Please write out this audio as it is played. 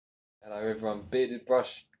Hello everyone, bearded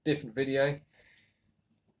brush, different video.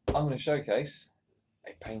 I'm going to showcase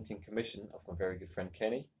a painting commission of my very good friend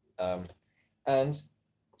Kenny. And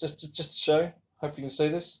just to show, hopefully you can see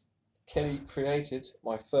this, Kenny created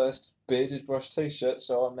my first bearded brush t-shirt,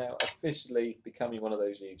 so I'm now officially becoming one of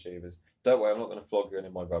those YouTubers. Don't worry, I'm not going to flog you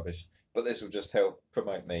in my rubbish, but this will just help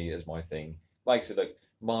promote me as my thing. Makes it look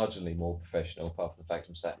marginally more professional, apart from the fact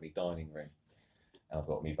I'm sat in my dining room. And I've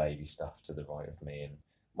got my baby stuff to the right of me, and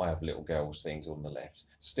might have little girls things on the left.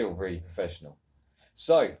 Still really professional.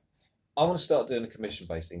 So I want to start doing a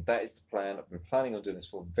commission-based thing. That is the plan. I've been planning on doing this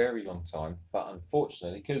for a very long time, but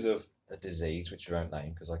unfortunately, because of the disease, which we won't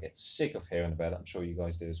name, because I get sick of hearing about it, I'm sure you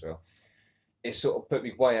guys do as well, it's sort of put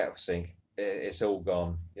me way out of sync. It's all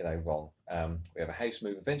gone, wrong. We have a house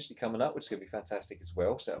move eventually coming up, which is going to be fantastic as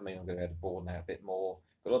well. So that means I'm going to be able to broaden out a bit more.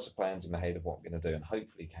 Got lots of plans in my head of what I'm going to do, and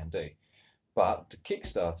hopefully can do. But to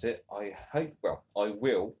kickstart it, I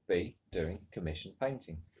will be doing commission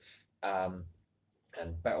painting. And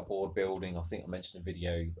battle board building. I think I mentioned a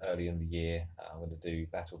video earlier in the year. I'm going to do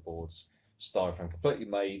battle boards, styrofoam, completely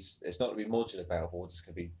made. It's not going to be modular battle boards. It's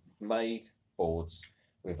going to be made boards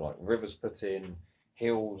with like rivers put in,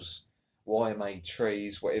 hills, wire-made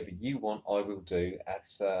trees, whatever you want. I will do at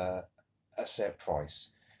a set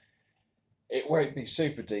price. It won't be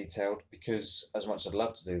super detailed because, as much as I'd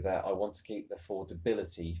love to do that, I want to keep the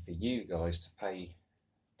affordability for you guys to pay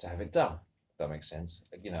to have it done. If that makes sense.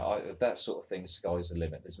 That sort of thing, sky's the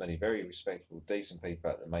limit. There's many very respectable, decent people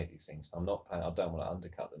out there that make these things. I don't want to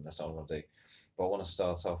undercut them. That's not what I want to do. But I want to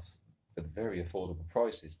start off with very affordable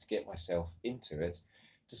prices to get myself into it,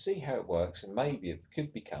 to see how it works, and maybe it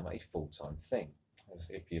could become a full-time thing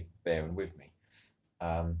if you're bearing with me.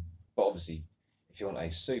 But obviously, if you want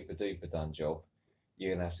a super duper done job, you're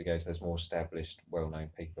going to have to go to those more established, well-known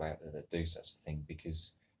people out there that do such a thing,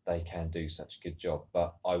 because they can do such a good job.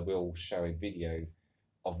 But I will show a video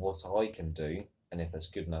of what I can do, and if that's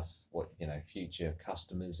good enough, what future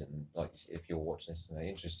customers, and like if you're watching this and they're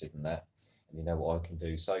interested in that, and you know what I can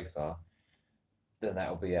do so far, then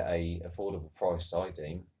that'll be at a affordable price, I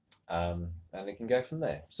deem, and it can go from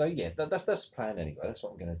there. So yeah, that's the plan anyway. That's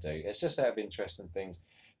what I'm going to do. It's just out of interest and things.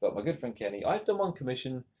 But my good friend Kenny, I've done one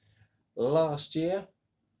commission last year.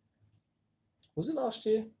 Was it last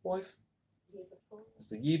year, wife? Year before. It was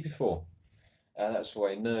the year before. And that was for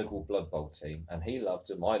a Nurgle Blood Bowl team. And he loved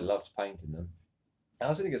them. I loved painting them. I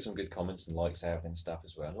was going to get some good comments and likes out of it and stuff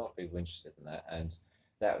as well. And a lot of people were interested in that. And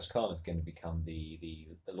that was kind of going to become the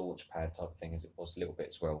launch pad type of thing, as it was a little bit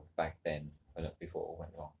as well back then, before it all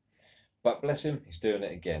went wrong. But bless him, he's doing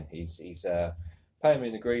it again. He's paying me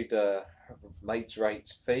an agreed mate's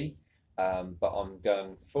rates fee, but I'm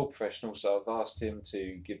going full professional, so I've asked him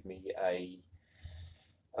to give me a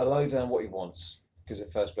lowdown what he wants, because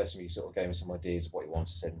at first, bless him, he sort of gave me some ideas of what he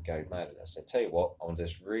wants. I said, go mad. I said, tell you what, I want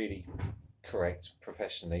this really correct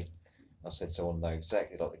professionally. I said, so I want to know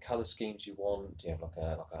exactly like the colour schemes you want. Do you have like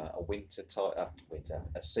a winter type,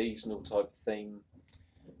 a seasonal type theme?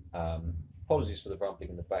 Apologies for the rumbling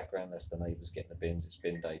in the background. That's the neighbours getting the bins. It's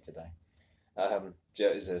bin day today.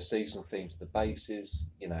 Is there a seasonal theme to the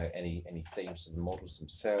bases? Any themes to the models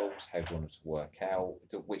themselves? How do you want them to work out?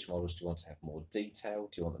 Which models do you want to have more detail?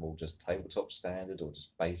 Do you want them all just tabletop standard, or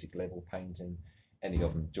just basic level painting? Any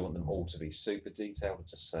of them, do you want them all to be super detailed, or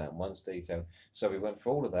just certain ones detailed? So we went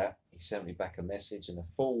through all of that. He sent me back a message in a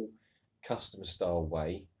full customer style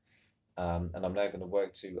way, and I'm now going to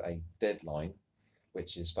work to a deadline,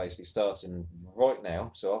 which is basically starting right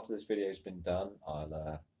now. So after this video's been done,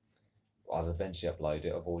 I'll eventually upload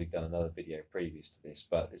it. I've already done another video previous to this,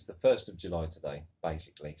 but it's the 1st of July today,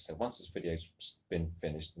 basically. So once this video's been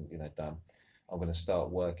finished and done, I'm going to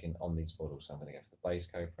start working on these models. So I'm going to go for the base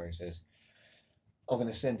code process. I'm going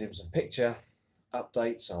to send him some picture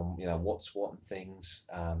updates on what's what and things,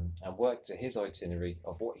 and work to his itinerary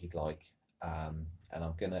of what he'd like. And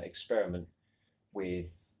I'm going to experiment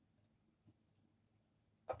with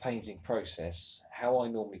a painting process. How I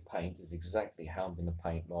normally paint is exactly how I'm going to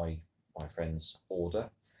paint my friend's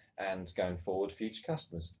order, and going forward, future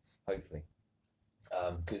customers, hopefully,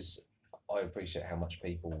 because I appreciate how much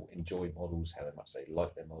people enjoy models, how much they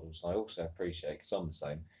like their models. I also appreciate, because I'm the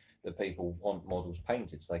same, that people want models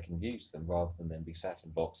painted so they can use them rather than them be sat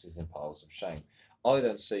in boxes in piles of shame. I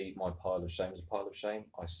don't see my pile of shame as a pile of shame.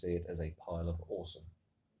 I see it as a pile of awesome,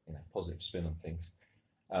 positive spin on things.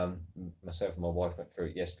 Myself and my wife went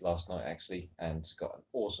through it last night actually, and got an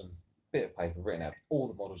awesome bit of paper written out all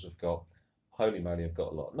the models I've got. Holy moly, I've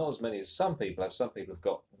got a lot. Not as many as some people have. Some people have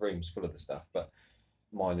got rooms full of the stuff, but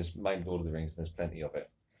mine is made of all of the rings, and there's plenty of it.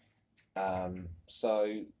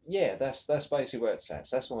 So yeah, that's basically where it's at.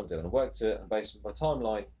 So that's what I'm doing. I worked to it, and based on my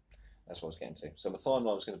timeline, That's what I was getting to. So my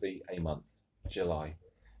timeline was going to be a month, July.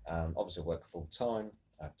 Obviously, I work full time.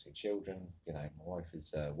 I have 2 children. You know, my wife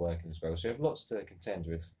is working as well, so you have lots to contend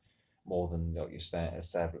with, more than your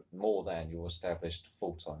established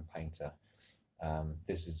full time painter.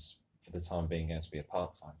 This is for the time being going to be a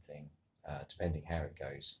part time thing, depending how it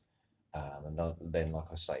goes. And then,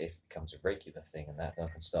 like I say, if it becomes a regular thing and that, then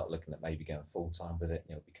I can start looking at maybe going full time with it.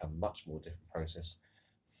 It'll become a much more different process,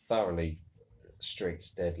 thoroughly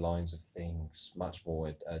strict deadlines of things, much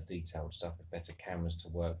more detailed stuff with better cameras to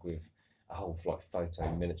work with, a whole like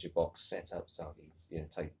photo miniature box set up so you can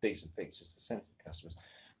take decent pictures to send to the customers.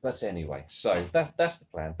 But anyway, so that's the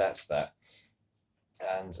plan. That's that.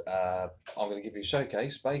 And I'm going to give you a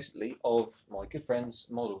showcase basically of my good friend's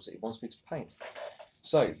models that he wants me to paint.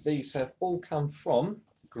 So these have all come from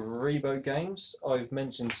Greebo Games. I've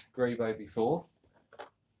mentioned Greebo before,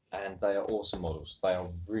 and they are awesome models. They are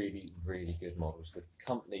really, really good models. The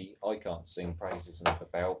company I can't sing praises enough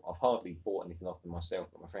about. I've hardly bought anything off them myself,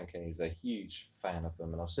 but my friend Kenny is a huge fan of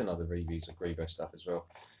them, and I've seen other reviews of Greebo stuff as well.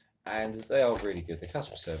 And they are really good. The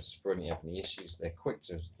customer service is brilliant. You have any issues, they're quick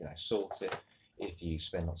to sort it. If you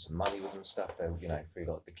spend lots of money with them stuff, they'll through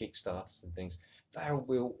like the Kickstarters and things, they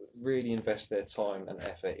will really invest their time and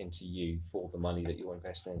effort into you for the money that you're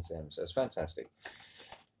investing into them. So it's fantastic.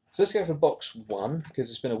 So let's go for box 1, because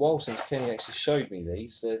it's been a while since Kenny actually showed me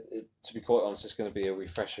these. To be quite honest, it's going to be a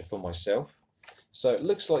refresher for myself. So it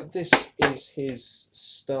looks like this is his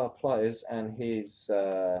star players and his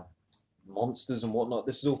monsters and whatnot.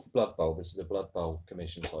 This is all for Blood Bowl. This is a Blood Bowl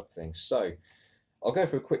commission type thing. So I'll go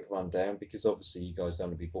for a quick rundown, because obviously you guys don't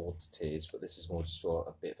want to be bored to tears, but this is more just for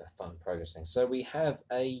a bit of a fun progress thing. So we have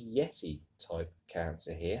a Yeti type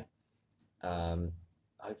character here.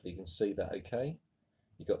 Hopefully you can see that okay.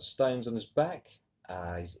 You've got stones on his back.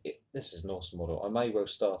 This is an awesome model. I may well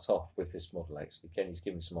start off with this model actually. Kenny's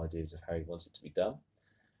given me some ideas of how he wants it to be done.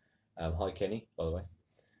 Hi Kenny, by the way.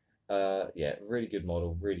 Yeah, really good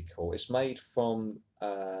model, really cool. It's made from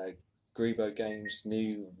Greebo Games'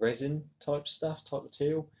 new resin type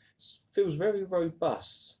material. It feels very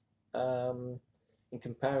robust in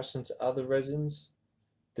comparison to other resins.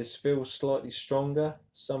 This feels slightly stronger.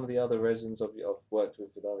 Some of the other resins I've worked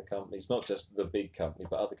with other companies, not just the big company,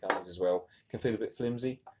 but other companies as well, can feel a bit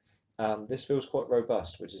flimsy. This feels quite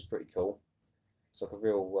robust, which is pretty cool. It's like a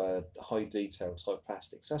real high detail type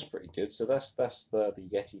plastic, so that's pretty good. So that's the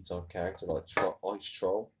Yeti type character, like Ice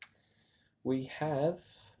Troll. We have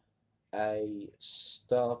a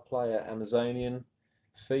star player Amazonian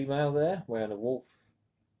female there, wearing a wolf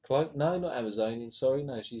cloak. No, not Amazonian, sorry.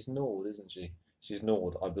 No, she's Nord, isn't she? She's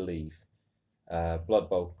Nord, I believe. Blood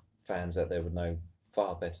Bowl fans out there would know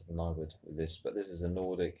far better than I would with this, but this is a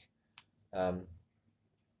Nordic. Sorry,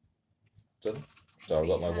 I've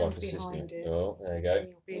got my wife assisting. Oh, there you go.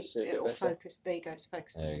 It'll focus. There you go. It's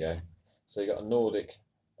focusing. There you go. So you got a Nordic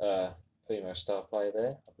female star player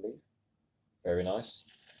there, I believe. Very nice.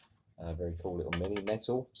 Very cool little mini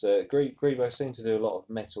metal. So Greebo seem to do a lot of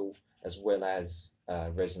metal as well as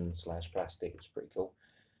resin / plastic. It's pretty cool.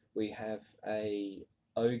 We have a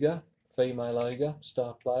ogre, female ogre,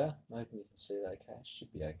 star player. I'm hoping you can see that okay. It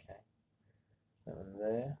should be okay. That one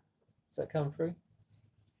there. Does that come through?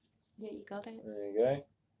 Yeah, you got it. There you go.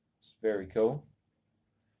 It's very cool.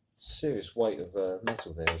 Serious weight of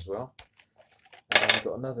metal there as well. We've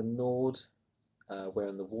got another Nord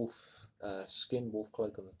wearing the wolf skin, wolf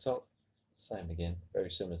cloak on the top. Same again, very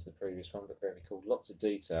similar to the previous one, but very cool. Lots of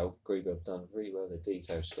detail. Greebo have done really well with the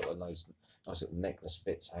detail. She's got nice little necklace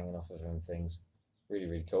bits hanging off of her and things. Really,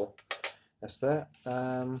 really cool. That's that.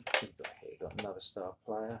 We've got another star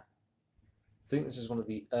player. I think this is one of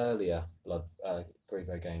the earlier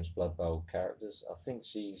Greebo Games Blood Bowl characters. I think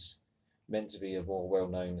she's meant to be a more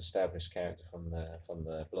well-known, established character from the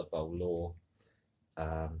Blood Bowl lore.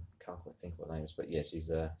 Can't quite think what her name is, but yeah, she's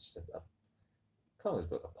a kind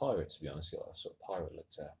of like a pirate, to be honest. She's got a sort of pirate look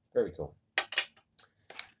to her. Very cool.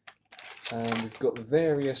 We've got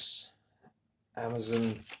various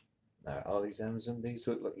Amazon. No, are these Amazon? These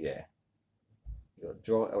look like, yeah. You got a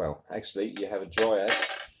dry. Well, actually, you have a dryad.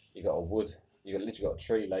 You got a wood. You literally got a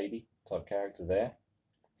tree lady type character there.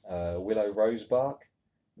 Willow rosebark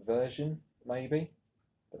version maybe,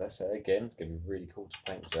 but that's again going to be really cool to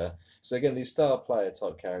paint her. So again, these star player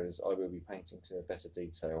type characters I will be painting to a better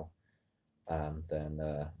detail than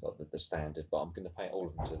the standard, but I'm going to paint all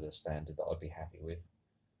of them to the standard that I'd be happy with.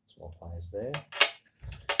 Some more players there.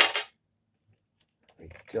 We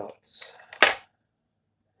got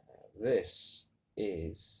this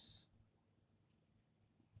is,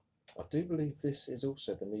 I do believe this is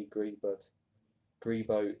also the new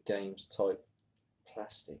Greebo Games type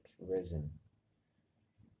plastic resin.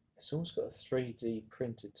 It's it's almost got a 3D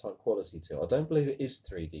printed type quality to it. I don't believe it is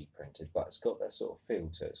 3D printed, but it's got that sort of feel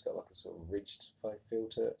to it. It's got like a sort of ridged feel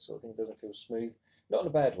to it, sort of thing. It doesn't feel smooth. Not in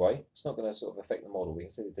a bad way. It's not going to sort of affect the model. We can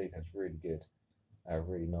see the detail's really good.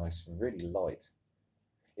 Really nice, really light.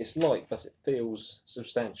 It's light, but it feels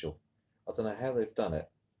substantial. I don't know how they've done it.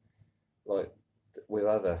 Like with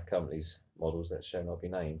other companies' models that shall not be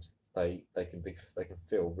named, they can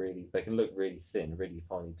look really thin, really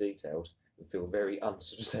finely detailed, and feel very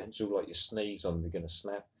unsubstantial, like you sneeze on, they're going to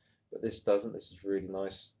snap. But this doesn't. This is really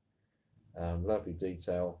nice. Lovely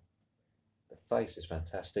detail. The face is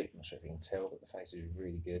fantastic. I'm not sure if you can tell, but the face is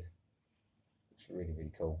really good. It's really,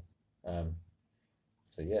 really cool.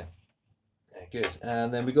 So yeah, good.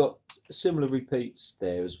 And then we got similar repeats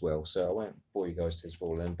there as well. So I won't bore you guys to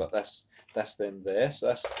all of them, but that's them there.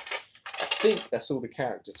 So I think that's all the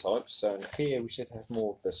character types. So here we should have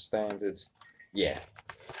more of the standard. Yeah.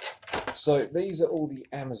 So these are all the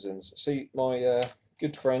Amazons. See, my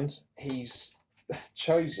good friend, he's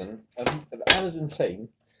chosen an Amazon team,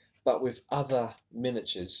 but with other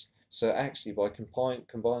miniatures. So actually, by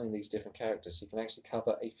combining these different characters, you can actually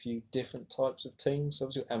cover a few different types of teams.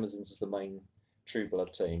 Obviously, Amazons is the main True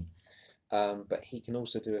Blood team, but he can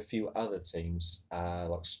also do a few other teams,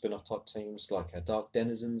 like spin-off type teams, like Dark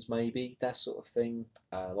Denizens maybe, that sort of thing.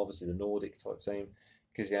 Obviously, the Nordic type team,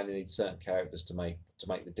 because you only need certain characters to make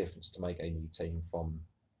the difference to make a new team from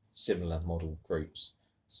similar model groups,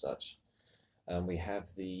 such. We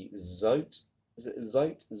have the Zote. Is it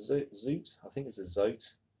Zote? I think it's a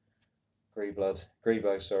Zote. Greebo,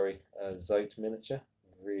 Zote miniature.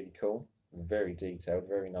 Really cool. Very detailed,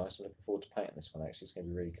 very nice. I'm looking forward to painting this one actually. It's going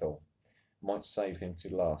to be really cool. Might save him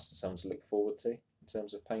to last. Something to look forward to in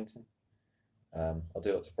terms of painting. I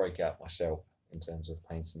do like to break out my shell in terms of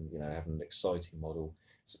painting, having an exciting model,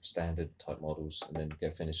 some standard type models, and then go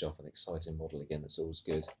finish off an exciting model again. That's always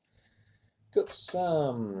good. Got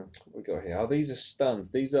some, what we got here? Oh, these are stunned.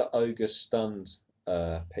 These are ogre stunned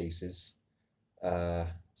pieces.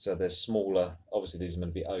 So they're smaller. Obviously, these are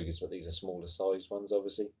going to be ogres, but these are smaller sized ones,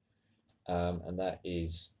 obviously. And that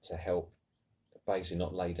is to help basically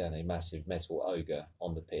not lay down a massive metal ogre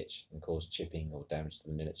on the pitch and cause chipping or damage to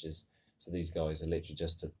the miniatures. So these guys are literally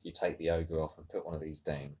just you take the ogre off and put one of these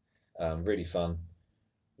down. Really fun,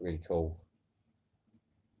 really cool.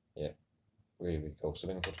 Yeah, really, really cool. So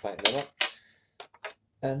looking forward to painting them up.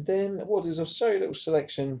 And then what is, I'll show you a little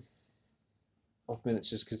selection of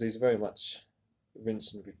miniatures because these are very much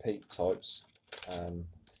rinse and repeat types.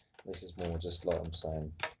 This is more just like I'm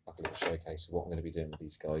saying, like a little showcase of what I'm going to be doing with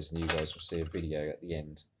these guys, and you guys will see a video at the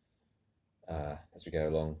end as we go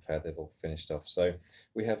along of how they've all finished off. So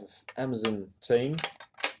we have an Amazon team.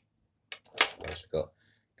 What else we got?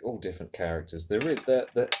 All different characters.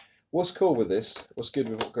 What's cool with this, what's good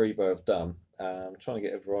with what Greebo have done, I'm trying to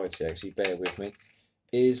get a variety actually, bear with me,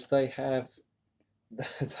 is they've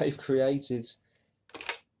created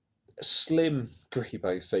slim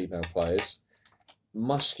Greebo female players,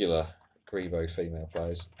 muscular Greebo female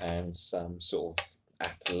players, and some sort of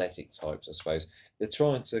athletic types, I suppose. They're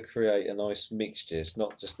trying to create a nice mixture. It's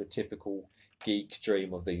not just the typical geek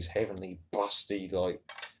dream of these heavenly, busty, like,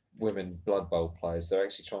 women Blood Bowl players. They're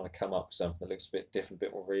actually trying to come up with something that looks a bit different, a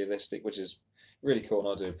bit more realistic, which is really cool, and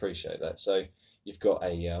I do appreciate that. So you've got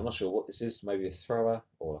I'm not sure what this is, maybe a thrower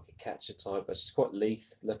or like a catcher type, but it's quite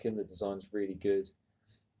Leith looking. The design's really good,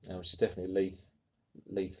 which is definitely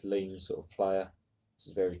Leith lean sort of player, which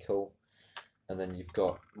is very cool. And then you've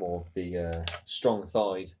got more of the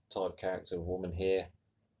strong-thighed type character, woman here,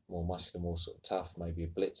 more muscular, more sort of tough, maybe a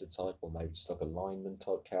blitzer type, or maybe just like a lineman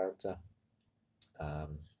type character.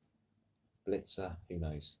 Blitzer, who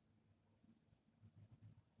knows?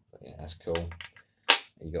 But yeah, that's cool.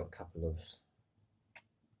 You got a couple of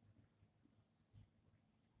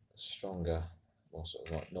stronger, more sort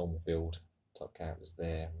of like normal build type characters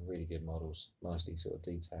there. Really good models, nicely sort of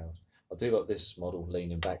detailed. I do like this model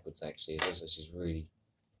leaning backwards actually. It looks like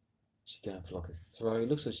she's going for like a throw. It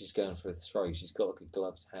looks like she's going for a throw. She's got like a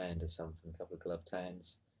gloved hand or something, a couple of gloved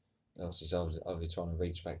hands. Or she's either trying to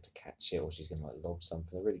reach back to catch it, or she's going to like lob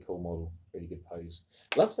something. A really cool model, really good pose.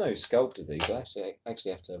 I'd love to know who sculpted these. I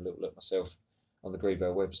actually have to have a little look myself on the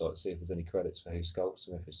Greebo website to see if there's any credits for who sculpts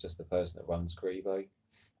them, if it's just the person that runs Greebo,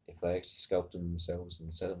 if they actually sculpt them themselves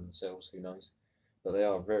and sell them themselves, who knows. But they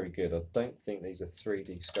are very good. I don't think these are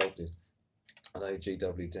 3D sculpted. I know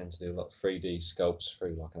GW tend to do a lot of 3D sculpts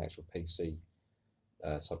through like an actual PC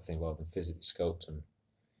type of thing rather than physically sculpt them,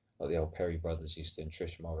 like the old Perry brothers used to, and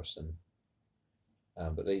Trish Morrison.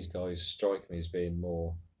 But these guys strike me as being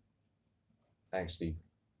more actually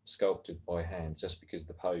sculpted by hand, just because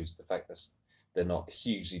the pose, the fact that they're not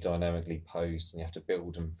hugely dynamically posed, and you have to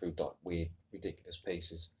build them through weird, ridiculous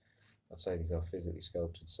pieces. I'd say these are physically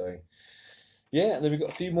sculpted. So yeah, and then we've got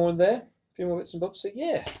a few more in there, a few more bits and bobs. So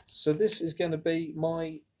yeah, so this is going to be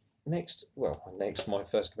my my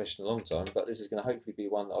first commission in a long time, but this is going to hopefully be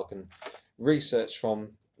one that I can research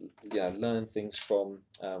from, learn things from,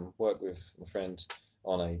 work with my friend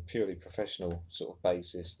on a purely professional sort of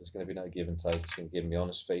basis. There's going to be no give and take. He's going to give me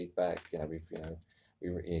honest feedback.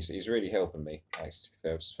 He's really helping me, actually, to be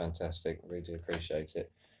fair, which is fantastic. I really do appreciate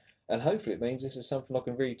it. And hopefully it means this is something I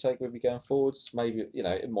can really take with me going forwards. Maybe,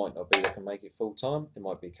 it might not be that I can make it full time. It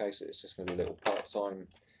might be a case that it's just going to be a little part-time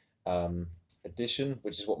addition,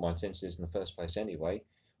 which is what my intention is in the first place anyway,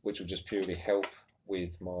 which will just purely help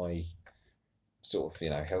with my sort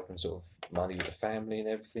of, helping sort of money with the family and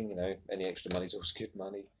everything. Any extra money is always good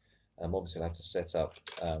money. Obviously I'll have to set up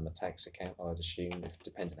a tax account, I'd assume,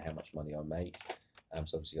 depending on how much money I make.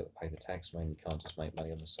 So obviously you've got to pay the tax, man. You can't just make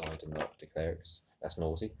money on the side and not declare it, because that's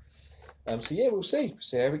naughty. So yeah, we'll see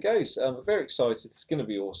how it goes. I'm very excited. It's going to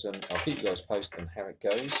be awesome. I'll keep you guys posted on how it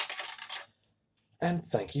goes. And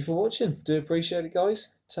thank you for watching. Do appreciate it,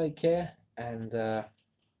 guys. Take care. And I'm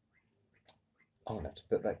going to have to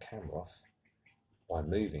put that camera off by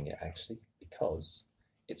moving it, actually, because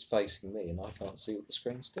it's facing me and I can't see what the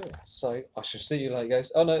screen's doing. So I shall see you later,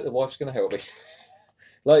 guys. Oh no, the wife's going to help me.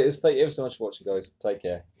 Later. Thank you ever so much for watching, guys. Take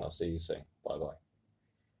care. I'll see you soon. Bye bye.